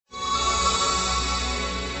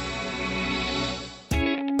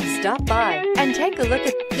Stop by and take a look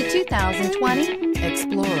at the 2020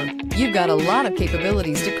 Explorer. You've got a lot of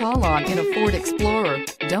capabilities to call on in a Ford Explorer.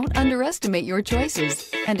 Don't underestimate your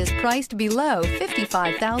choices and is priced below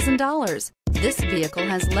 $55,000. This vehicle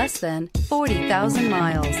has less than 40,000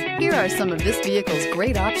 miles. Here are some of this vehicle's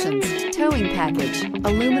great options: towing package,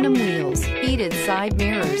 aluminum wheels, heated side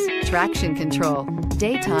mirrors, traction control,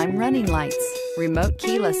 daytime running lights, remote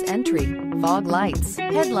keyless entry, fog lights,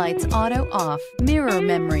 headlights auto off, mirror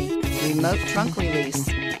memory, remote trunk release.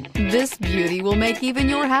 This beauty will make even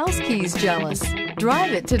your house keys jealous.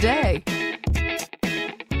 Drive it today.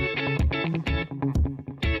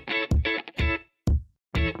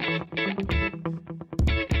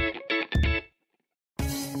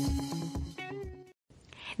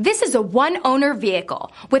 This is a one-owner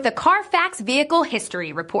vehicle with a Carfax Vehicle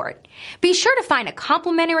History Report. Be sure to find a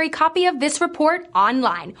complimentary copy of this report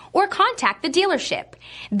online or contact the dealership.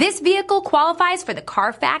 This vehicle qualifies for the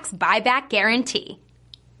Carfax Buyback Guarantee.